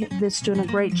guy that's doing a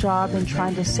great job in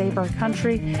trying to save our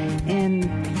country and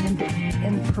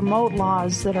promote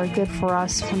laws that are good for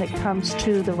us when it comes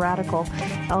to the radical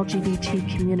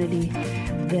LGBT community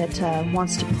that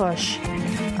wants to push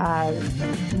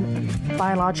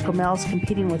biological males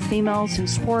competing with females in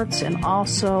sports, and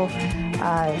also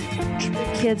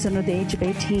kids under the age of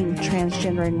 18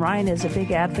 transgendering. Ryan is a big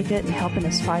advocate in helping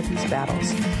us fight these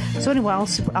battles. So anyway,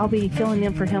 I'll be filling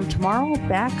in for him tomorrow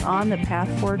back on the Path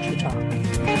Forward Utah.